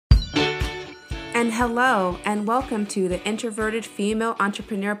And hello, and welcome to the Introverted Female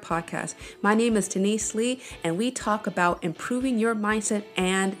Entrepreneur Podcast. My name is Denise Lee, and we talk about improving your mindset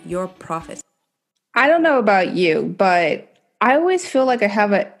and your profits. I don't know about you, but I always feel like I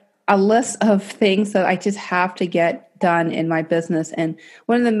have a list of things that I just have to get done in my business. And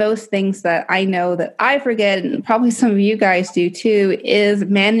one of the most things that I know that I forget, and probably some of you guys do too, is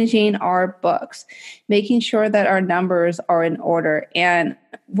managing our books, making sure that our numbers are in order. And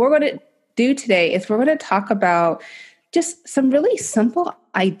what we're going to do today is we're going to talk about just some really simple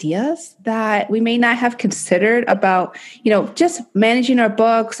ideas that we may not have considered about, just managing our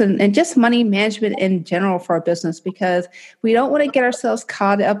books and just money management in general for our business, because we don't want to get ourselves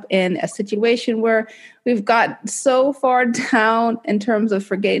caught up in a situation where we've got so far down in terms of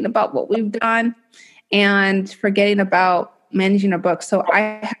forgetting about what we've done and forgetting about managing our books. So I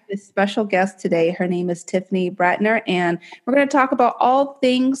have this special guest today. Her name is Tiffany Bratner, and we're going to talk about all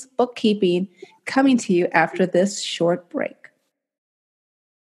things bookkeeping, coming to you after this short break.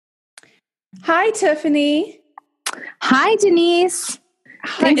 Hi, Tiffany. Hi, Denise.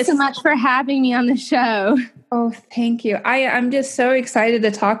 Thanks so much for having me on the show. Oh, thank you. I'm just so excited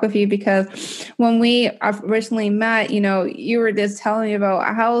to talk with you because when we originally met, you were just telling me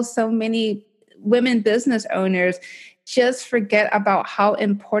about how so many women business owners just forget about how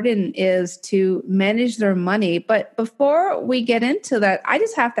important it is to manage their money. But before we get into that, I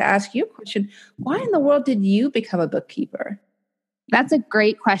just have to ask you a question. Why in the world did you become a bookkeeper? That's a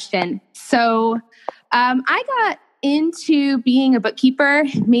great question. So I got into being a bookkeeper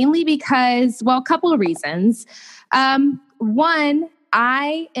mainly because, a couple of reasons. One,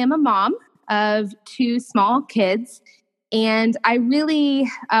 I am a mom of two small kids, and I really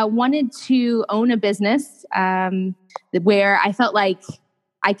wanted to own a business where I felt like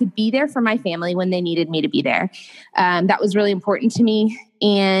I could be there for my family when they needed me to be there. That was really important to me,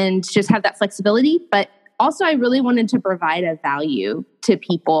 and just have that flexibility. But also, I really wanted to provide a value to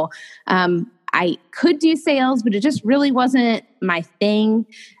people. I could do sales, but it just really wasn't my thing.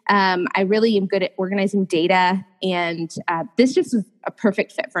 I really am good at organizing data, and this just was a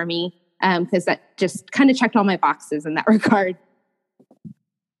perfect fit for me because that just kind of checked all my boxes in that regard.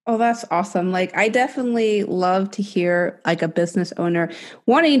 Oh, that's awesome. I definitely love to hear a business owner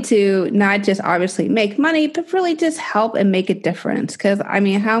wanting to not just obviously make money, but really just help and make a difference. Because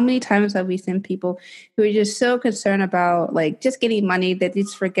how many times have we seen people who are just so concerned about just getting money that they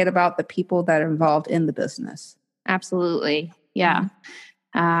just forget about the people that are involved in the business? Absolutely. Yeah.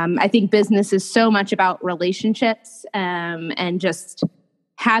 I think business is so much about relationships and just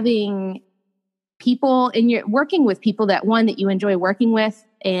having people in your working with people that you enjoy working with,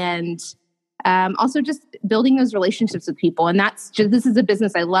 and also just building those relationships with people. And this is a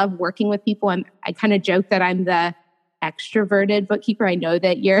business. I love working with people. I kind of joke that I'm the extroverted bookkeeper. I know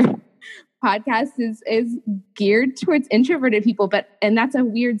that your podcast is geared towards introverted people, and that's a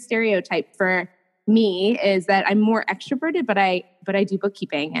weird stereotype for me, is that I'm more extroverted, but I do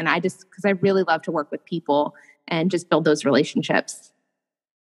bookkeeping, and because I really love to work with people and just build those relationships.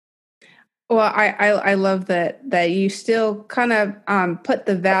 Well, I love that you still kind of put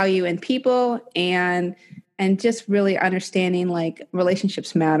the value in people and just really understanding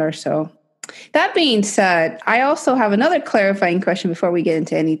relationships matter. So that being said, I also have another clarifying question before we get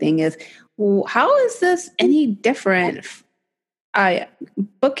into anything is, how is this any different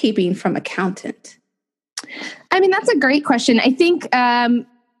bookkeeping from accountant? That's a great question. I think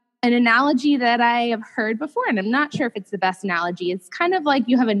an analogy that I have heard before, and I'm not sure if it's the best analogy, it's kind of like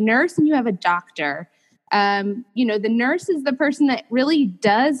you have a nurse and you have a doctor. The nurse is the person that really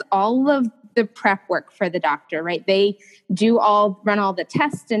does all of the prep work for the doctor, right? They run all the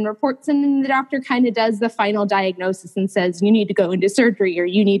tests and reports, and then the doctor kind of does the final diagnosis and says, you need to go into surgery, or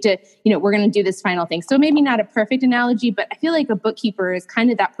you need to, we're going to do this final thing. So maybe not a perfect analogy, but I feel like a bookkeeper is kind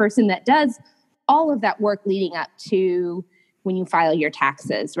of that person that does all of that work leading up to when you file your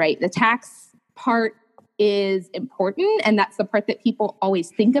taxes, right? The tax part is important, and that's the part that people always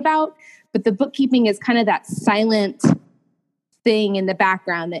think about. But the bookkeeping is kind of that silent thing in the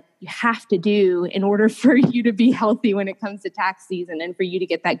background that you have to do in order for you to be healthy when it comes to tax season and for you to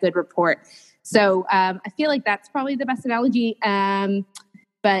get that good report. So I feel like that's probably the best analogy.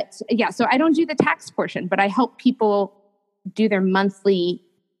 But yeah, so I don't do the tax portion, but I help people do their monthly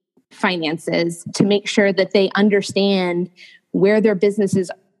finances to make sure that they understand where their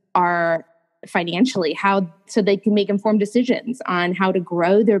businesses are financially, so they can make informed decisions on how to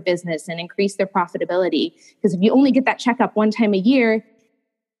grow their business and increase their profitability. Because if you only get that checkup one time a year,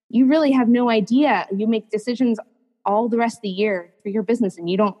 you really have no idea. You make decisions all the rest of the year for your business and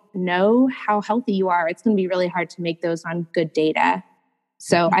you don't know how healthy you are. It's going to be really hard to make those on good data.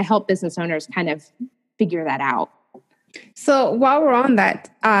 So I help business owners kind of figure that out. So while we're on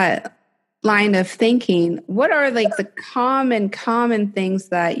that line of thinking, what are like the common things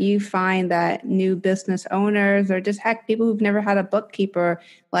that you find that new business owners or just heck people who've never had a bookkeeper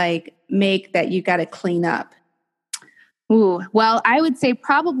like make that you got to clean up? Ooh, well, I would say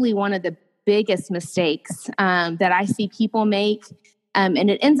probably one of the biggest mistakes that I see people make, and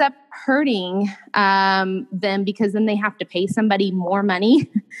it ends up hurting them because then they have to pay somebody more money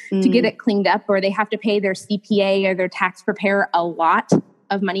to get it cleaned up, or they have to pay their CPA or their tax preparer a lot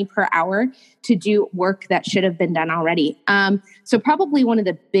of money per hour to do work that should have been done already. So probably one of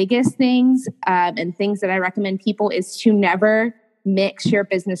the biggest things and things that I recommend people is to never mix your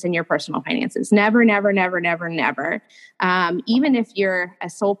business and your personal finances. Never, never, never, never, never. Even if you're a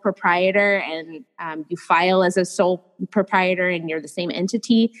sole proprietor and you file as a sole proprietor and you're the same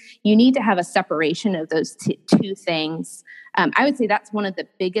entity, you need to have a separation of those two things. I would say that's one of the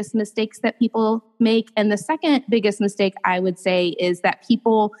biggest mistakes that people make. And the second biggest mistake I would say is that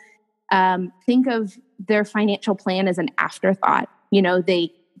people think of their financial plan as an afterthought. You know,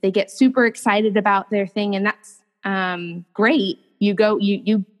 they get super excited about their thing, and that's great. You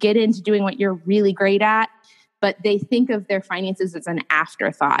get into doing what you're really great at, but they think of their finances as an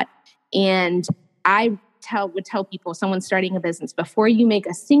afterthought. And I would tell people, someone starting a business, before you make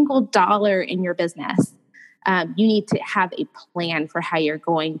a single dollar in your business, you need to have a plan for how you're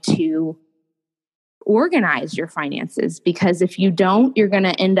going to organize your finances. Because if you don't, you're going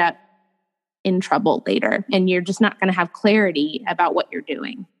to end up in trouble later, and you're just not going to have clarity about what you're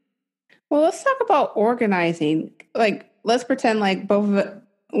doing. Well, let's talk about organizing. Like, let's pretend like both of it,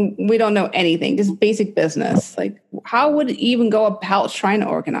 we don't know anything, just basic business. Like, how would it even go about trying to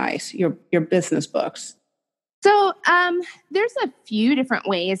organize your business books? So there's a few different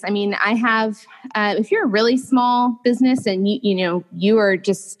ways. I mean, I have, if you're a really small business and you are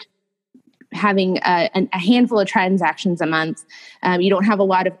just having a handful of transactions a month, you don't have a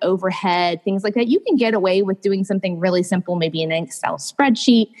lot of overhead, things like that, you can get away with doing something really simple, maybe an Excel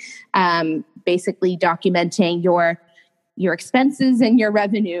spreadsheet, basically documenting your expenses and your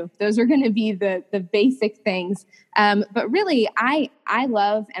revenue. Those are going to be the basic things. But really, I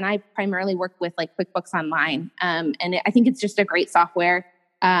love, and I primarily work with like QuickBooks Online. And I think it's just a great software.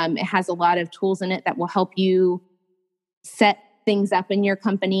 It has a lot of tools in it that will help you set things up in your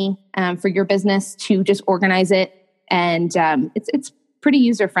company for your business to just organize it. And it's pretty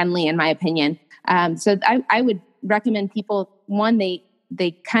user-friendly in my opinion. So I would recommend people, one,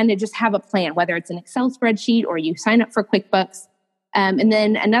 they kind of just have a plan, whether it's an Excel spreadsheet or you sign up for QuickBooks. And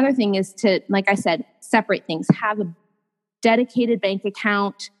then another thing is to, like I said, separate things. Have a dedicated bank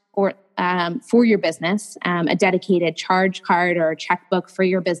account or for your business, a dedicated charge card or a checkbook for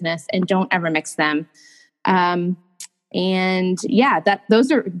your business, and don't ever mix them. And yeah,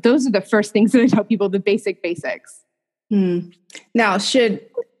 those are the first things that I tell people, the basics. Now, should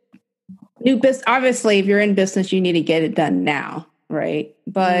new business, obviously, if you're in business, you need to get it done now. Right.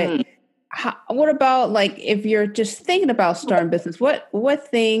 But what about like, if you're just thinking about starting business, what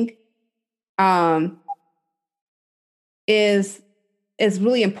thing is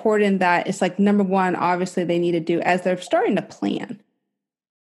really important that it's like, number one, obviously they need to do as they're starting to plan?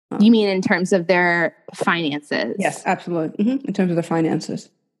 You mean in terms of their finances? Yes, absolutely. In terms of their finances.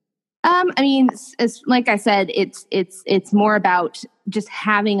 I mean, it's like I said, it's more about just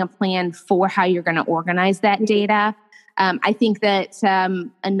having a plan for how you're going to organize that data. I think that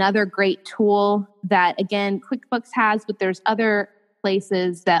another great tool that, again, QuickBooks has, but there's other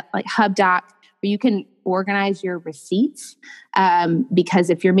places that like HubDoc where you can organize your receipts. Because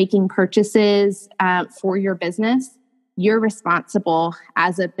if you're making purchases for your business, you're responsible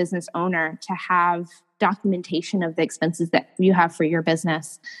as a business owner to have documentation of the expenses that you have for your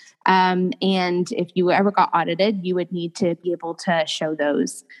business. And if you ever got audited, you would need to be able to show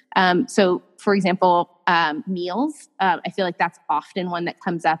those. So for example, meals, I feel like that's often one that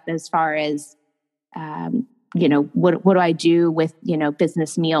comes up as far as, what do I do with,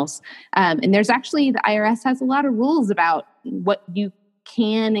 business meals? And there's actually, the IRS has a lot of rules about what you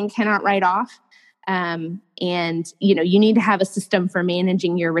can and cannot write off. And, you need to have a system for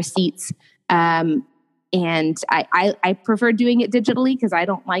managing your receipts. And I prefer doing it digitally because I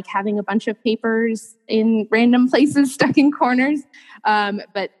don't like having a bunch of papers in random places stuck in corners.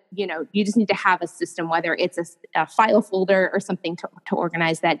 But you just need to have a system, whether it's a file folder or something to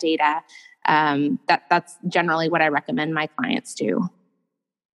organize that data. That's generally what I recommend my clients do.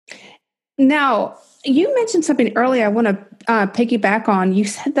 Now, you mentioned something earlier I want to piggyback on. You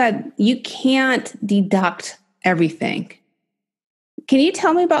said that you can't deduct everything. Can you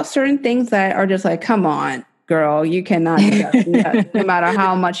tell me about certain things that are just like, come on, girl. You cannot deduct no matter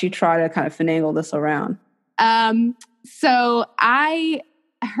how much you try to kind of finagle this around. So I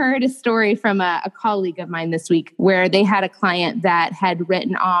heard a story from a colleague of mine this week where they had a client that had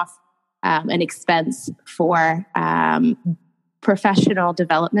written off an expense for professional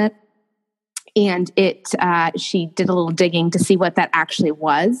development. And she did a little digging to see what that actually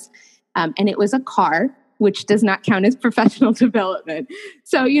was. And it was a car, which does not count as professional development.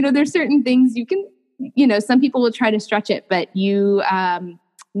 So, there's certain things you can, some people will try to stretch it, but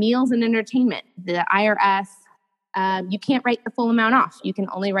meals and entertainment, the IRS, you can't write the full amount off. You can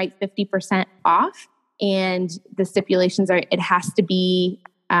only write 50% off. And the stipulations are, it has to be,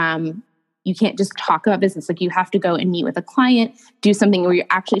 you can't just talk about business. Like, you have to go and meet with a client, do something where you're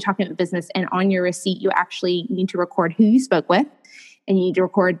actually talking about business. And on your receipt, you actually need to record who you spoke with. And you need to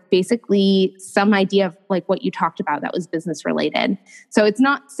record basically some idea of like what you talked about that was business related. So it's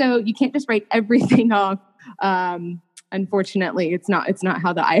not, so you can't just write everything off. Unfortunately, it's not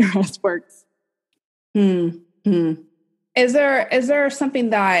how the IRS works. Is there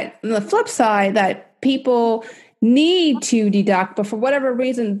something that, on the flip side, that people need to deduct, but for whatever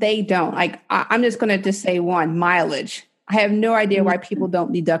reason they don't? Like, I'm just going to just say one: mileage. I have no idea why people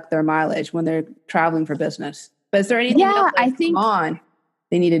don't deduct their mileage when they're traveling for business. But is there anything else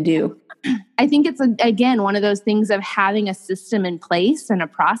they need to do? I think it's, again, one of those things of having a system in place and a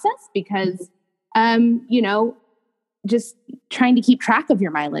process, because, just trying to keep track of your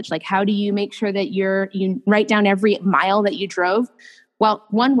mileage. Like, how do you make sure that you write down every mile that you drove? Well,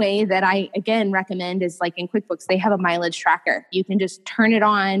 one way that I, again, recommend is like in QuickBooks, they have a mileage tracker. You can just turn it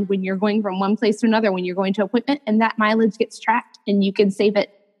on when you're going from one place to another, when you're going to appointment, and that mileage gets tracked, and you can save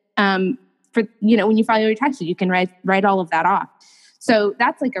it for, when you file your taxes, you can write all of that off. So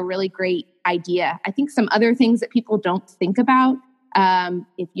that's like a really great idea. I think some other things that people don't think about,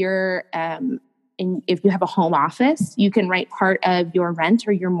 if you're, if you have a home office, you can write part of your rent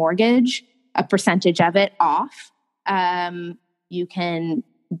or your mortgage, a percentage of it off. You can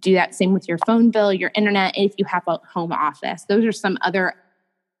do that same with your phone bill, your internet, if you have a home office. Those are some other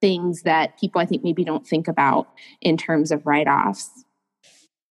things that people, I think, maybe don't think about in terms of write-offs.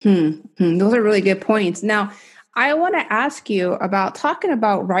 Those are really good points. Now, I want to ask you about talking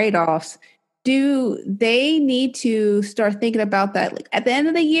about write-offs. Do they need to start thinking about that like at the end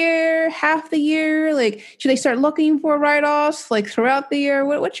of the year, half the year? Like, should they start looking for write-offs like throughout the year?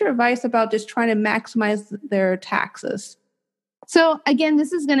 What's your advice about just trying to maximize their taxes? So again,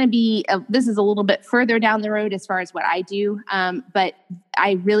 this is going to be, this is a little bit further down the road as far as what I do. But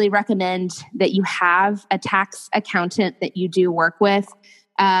I really recommend that you have a tax accountant that you do work with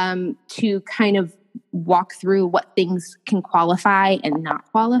to kind of walk through what things can qualify and not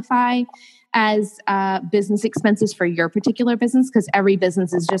qualify as business expenses for your particular business, because every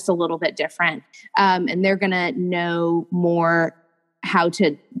business is just a little bit different. And they're going to know more how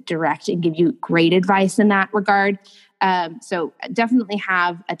to direct and give you great advice in that regard. So definitely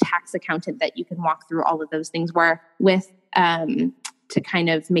have a tax accountant that you can walk through all of those things with to kind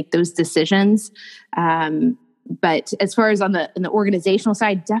of make those decisions. But as far as on the organizational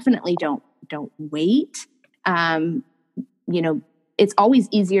side, definitely don't wait. It's always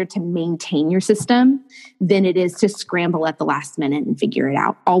easier to maintain your system than it is to scramble at the last minute and figure it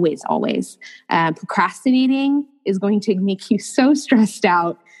out. Always. Procrastinating is going to make you so stressed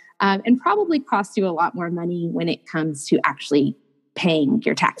out and probably cost you a lot more money when it comes to actually paying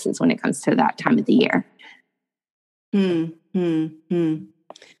your taxes when it comes to that time of the year.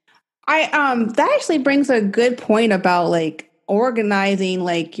 That actually brings a good point about like organizing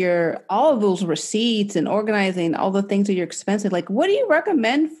like all of those receipts and organizing all the things that you're expensing. Like, what do you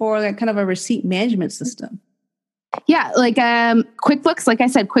recommend for that kind of a receipt management system? Yeah, like QuickBooks, like I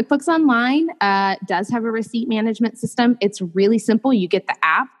said, QuickBooks Online does have a receipt management system. It's really simple. You get the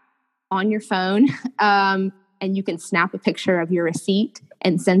app on your phone and you can snap a picture of your receipt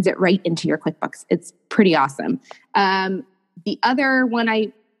and sends it right into your QuickBooks. It's pretty awesome. The other one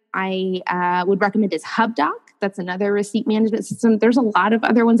I would recommend is HubDoc. That's another receipt management system. There's a lot of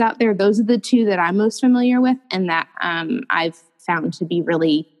other ones out there. Those are the two that I'm most familiar with and that I've found to be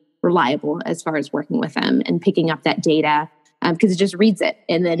really reliable as far as working with them and picking up that data because it just reads it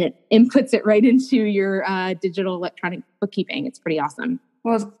and then it inputs it right into your digital electronic bookkeeping. It's pretty awesome.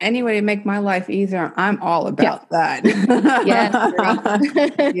 Well, any way to make my life easier, I'm all about that.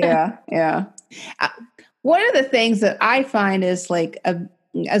 Yeah. One of the things that I find is like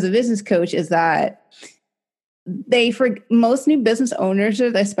as a business coach is that for most new business owners,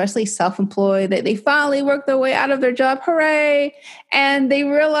 especially self-employed, they finally work their way out of their job. Hooray. And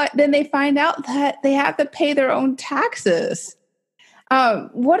then they find out that they have to pay their own taxes.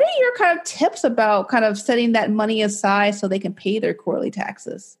 What are your kind of tips about kind of setting that money aside so they can pay their quarterly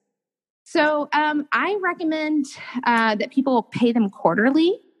taxes? So I recommend that people pay them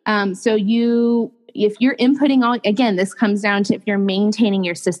quarterly. If you're inputting all, again, this comes down to if you're maintaining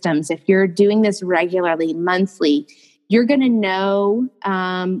your systems, if you're doing this regularly, monthly, you're going to know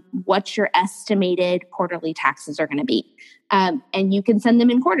what your estimated quarterly taxes are going to be. And you can send them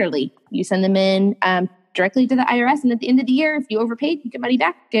in quarterly. You send them in directly to the IRS. And at the end of the year, if you overpaid, you get money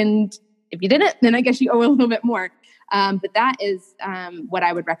back. And if you didn't, then I guess you owe a little bit more. But that is what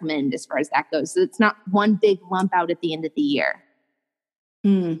I would recommend as far as that goes. So it's not one big lump out at the end of the year.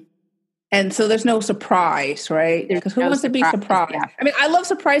 And so there's no surprise, right? Because who wants to be surprised? Yeah. I mean, I love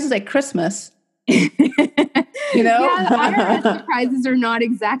surprises at Christmas. You know? Yeah, the IRS surprises are not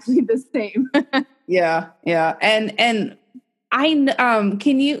exactly the same. Yeah. And I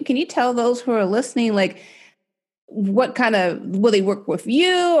can you tell those who are listening, like, what kind of, will they work with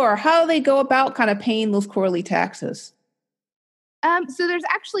you, or how they go about kind of paying those quarterly taxes? So there's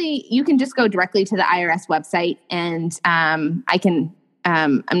actually, you can just go directly to the IRS website, and I'm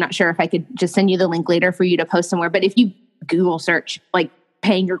not sure if I could just send you the link later for you to post somewhere, but if you Google search, like,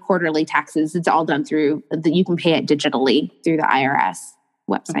 paying your quarterly taxes, it's all done you can pay it digitally through the IRS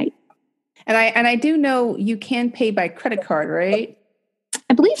website. And I do know you can pay by credit card, right?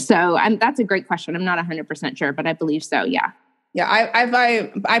 I believe so. That's a great question. I'm not 100% sure, but I believe so. Yeah. Yeah.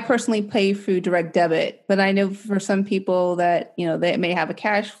 I personally pay through direct debit, but I know for some people that, they may have a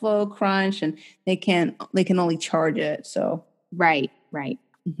cash flow crunch and they can only charge it. So. Right.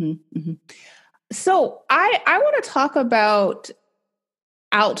 Mm-hmm, mm-hmm. So I want to talk about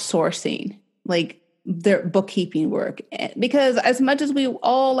outsourcing, like their bookkeeping work, because as much as we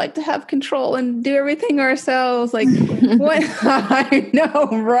all like to have control and do everything ourselves, like what I know,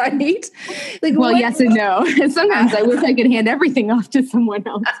 right? Like, well, yes and no. Sometimes I wish I could hand everything off to someone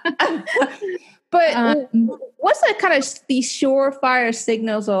else. But what's that kind of these surefire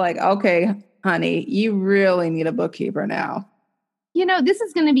signals are like, okay, honey, you really need a bookkeeper now? This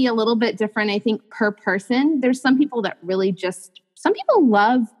is going to be a little bit different, I think, per person. There's some people that really some people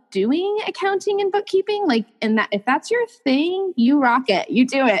love doing accounting and bookkeeping, and that if that's your thing, you rock it, you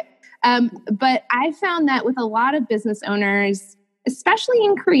do it. But I found that with a lot of business owners, especially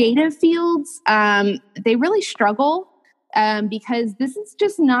in creative fields, they really struggle because this is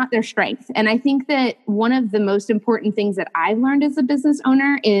just not their strength. And I think that one of the most important things that I've learned as a business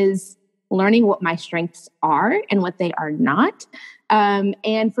owner is learning what my strengths are and what they are not.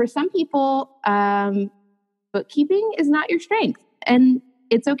 And for some people, bookkeeping is not your strength. And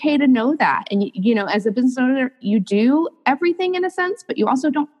it's okay to know that. And, as a business owner, you do everything in a sense, but you also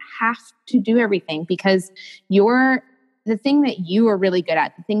don't have to do everything, because the thing that you are really good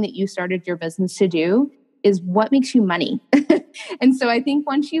at, the thing that you started your business to do, is what makes you money. And so I think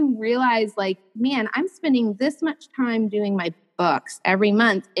once you realize, like, man, I'm spending this much time doing my books every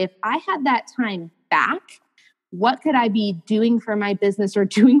month. If I had that time back, what could I be doing for my business or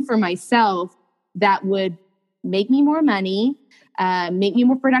doing for myself that would make me more money, make me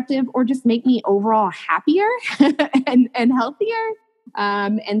more productive, or just make me overall happier and healthier?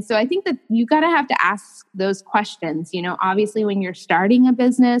 And so I think that you have to ask those questions. Obviously, when you're starting a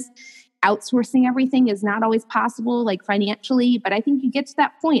business, outsourcing everything is not always possible, like financially. But I think you get to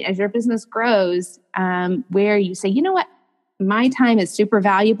that point as your business grows, where you say, you know what, my time is super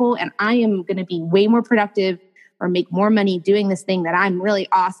valuable, and I am going to be way more productive or make more money doing this thing that I'm really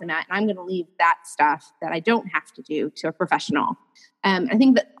awesome at. And I'm going to leave that stuff that I don't have to do to a professional. I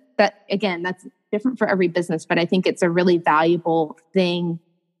think that again, that's different for every business, but I think it's a really valuable thing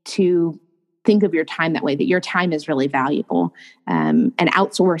to think of your time that way, that your time is really valuable, and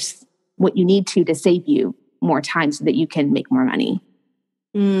outsource what you need to save you more time so that you can make more money.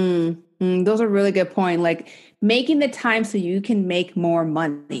 Those are really good points. Like making the time so you can make more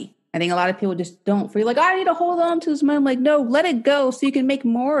money. I think a lot of people just don't feel like, I need to hold on to this money. I'm like, no, let it go so you can make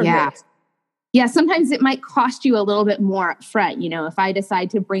more of it. Yeah, sometimes it might cost you a little bit more up front. If I decide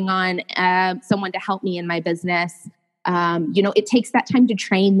to bring on someone to help me in my business, it takes that time to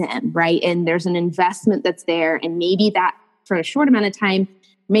train them, right? And there's an investment that's there. And maybe that for a short amount of time,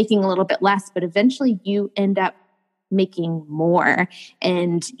 making a little bit less, but eventually you end up making more,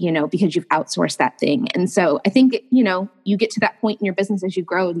 and, because you've outsourced that thing. And so I think, you get to that point in your business as you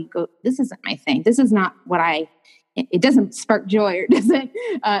grow and you go, this isn't my thing. This is not it doesn't spark joy, or it doesn't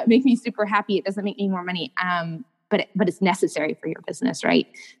make me super happy. It doesn't make me more money. But it's necessary for your business. Right.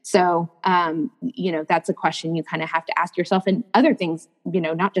 So, that's a question you kind of have to ask yourself, and other things,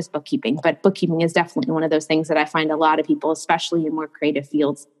 not just bookkeeping, but bookkeeping is definitely one of those things that I find a lot of people, especially in more creative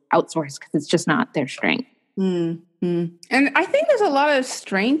fields, outsource because it's just not their strength. And I think there's a lot of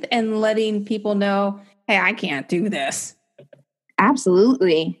strength in letting people know, hey, I can't do this.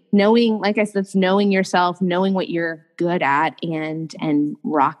 Absolutely. Knowing, like I said, it's knowing yourself, knowing what you're good at and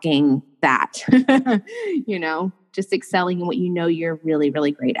rocking that, just excelling in what you know you're really,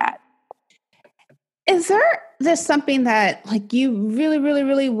 really great at. Is there something that like you really, really,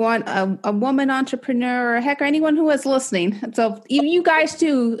 really want a woman entrepreneur or heck, or anyone who is listening? So even you guys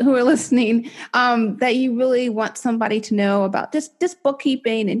too, who are listening, that you really want somebody to know about this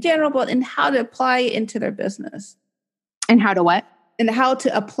bookkeeping in general, but and how to apply it into their business. And how to what? And how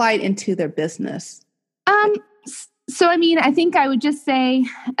to apply it into their business. So, I think I would just say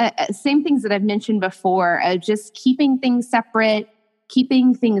same things that I've mentioned before, just keeping things separate,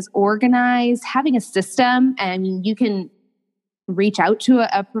 keeping things organized, having a system. You can reach out to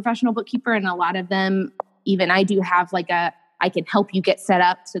a professional bookkeeper, and a lot of them, even I do have I can help you get set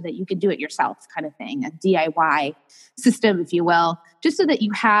up so that you can do it yourself kind of thing, a DIY system, if you will, just so that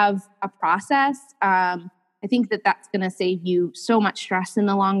you have a process. I think that that's going to save you so much stress in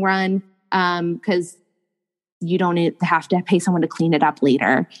the long run, because you don't have to pay someone to clean it up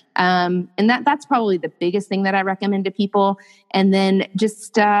later. And that's probably the biggest thing that I recommend to people. And then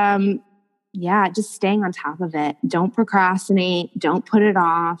just staying on top of it. Don't procrastinate. Don't put it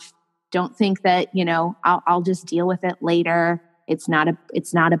off. Don't think that, I'll just deal with it later. It's not a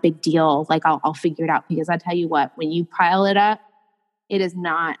big deal. Like I'll figure it out, because I tell you what, when you pile it up, it is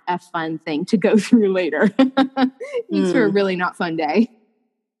not a fun thing to go through later. Makes for a really not fun day.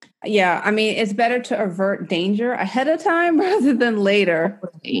 Yeah. It's better to avert danger ahead of time rather than later.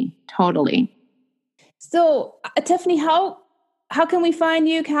 Totally. So, Tiffany, how can we find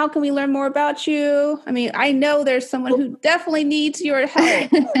you? How can we learn more about you? I know there's someone who definitely needs your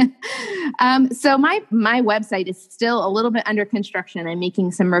help. So my website is still a little bit under construction. I'm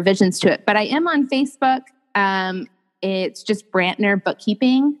making some revisions to it, but I am on Facebook. It's just Brantner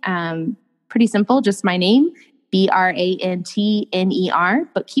Bookkeeping. Pretty simple, just my name, BRANTNER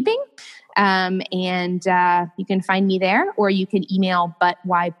Bookkeeping. And you can find me there, or you can email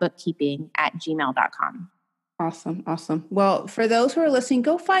butwhybookkeeping@gmail.com. Awesome. Well, for those who are listening,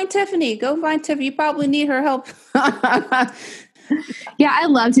 go find Tiffany. You probably need her help. Yeah, I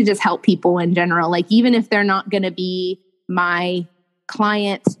love to just help people in general. Like, even if they're not going to be my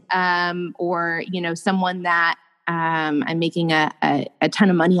client, or, someone that I'm making a ton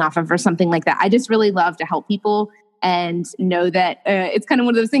of money off of or something like that. I just really love to help people and know that it's kind of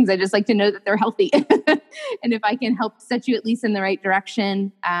one of those things. I just like to know that they're healthy. And if I can help set you at least in the right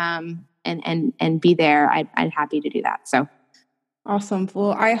direction, and be there, I'm happy to do that. So awesome.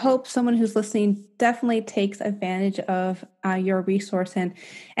 Well, I hope someone who's listening definitely takes advantage of your resource. And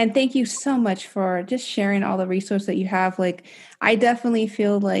thank you so much for just sharing all the resources that you have. Like, I definitely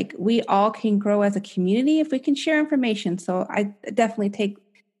feel like we all can grow as a community if we can share information. So I definitely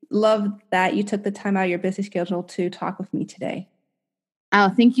love that you took the time out of your busy schedule to talk with me today. Oh,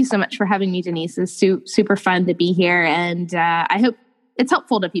 thank you so much for having me, Denise. It's super fun to be here. And I hope it's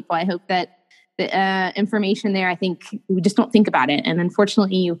helpful to people. I hope that the information there, I think we just don't think about it. And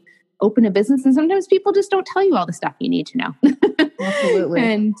unfortunately, you open a business and sometimes people just don't tell you all the stuff you need to know. Absolutely.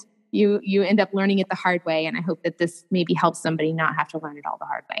 And you end up learning it the hard way. And I hope that this maybe helps somebody not have to learn it all the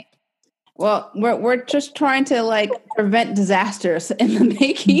hard way. Well, we're just trying to prevent disasters in the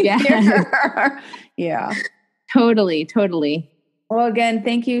making. Yeah. Yeah. Totally. Well, again,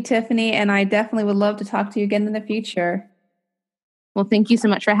 thank you, Tiffany. And I definitely would love to talk to you again in the future. Well, thank you so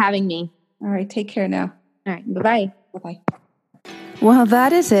much for having me. All right. Take care now. All right. Bye-bye. Bye-bye. Well,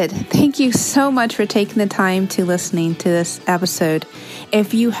 that is it. Thank you so much for taking the time to listening to this episode.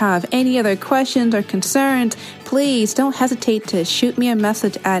 If you have any other questions or concerns, please don't hesitate to shoot me a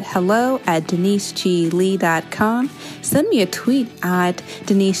message at hello@deniseglee.com. Send me a tweet at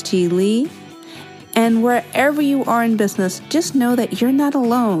Denise G. Lee. And wherever you are in business, just know that you're not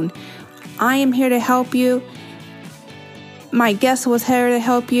alone. I am here to help you. My guest was here to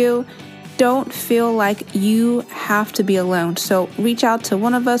help you. Don't feel like you have to be alone. So reach out to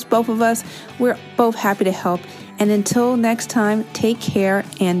one of us, both of us. We're both happy to help. And until next time, take care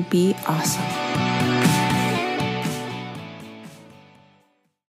and be awesome.